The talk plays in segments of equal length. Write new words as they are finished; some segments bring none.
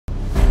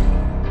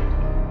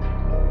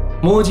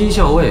摸金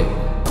校尉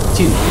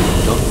进退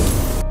有征，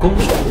攻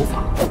守如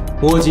法；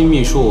摸金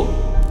秘术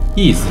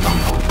义字当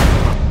头。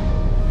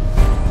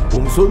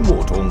公孙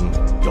墓中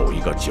有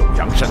一个九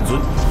阳山尊，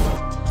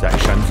在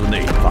山尊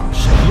内放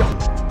神药，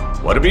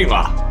我的命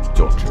啊，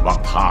就指望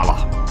他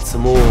了。此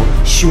墓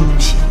凶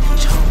险异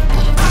常，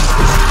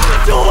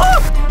救我！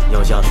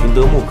要想寻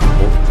得墓口，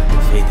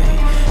非得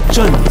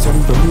正宗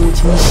的摸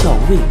金校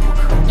尉不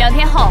可。2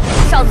天后，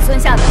少子孙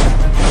下门。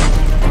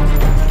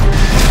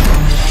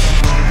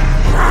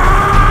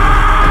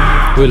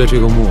为了这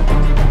个墓，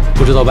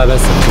不知道白白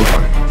死了多少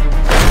人。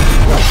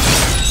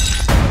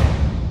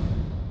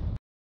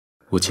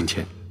我今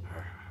天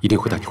一定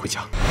会带你回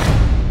家。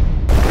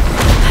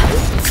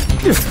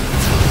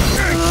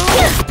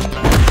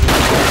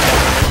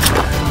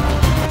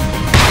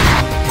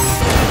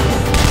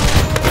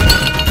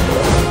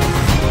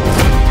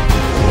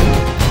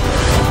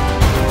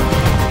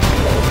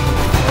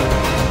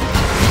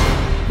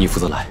你负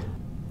责来，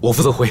我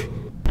负责回。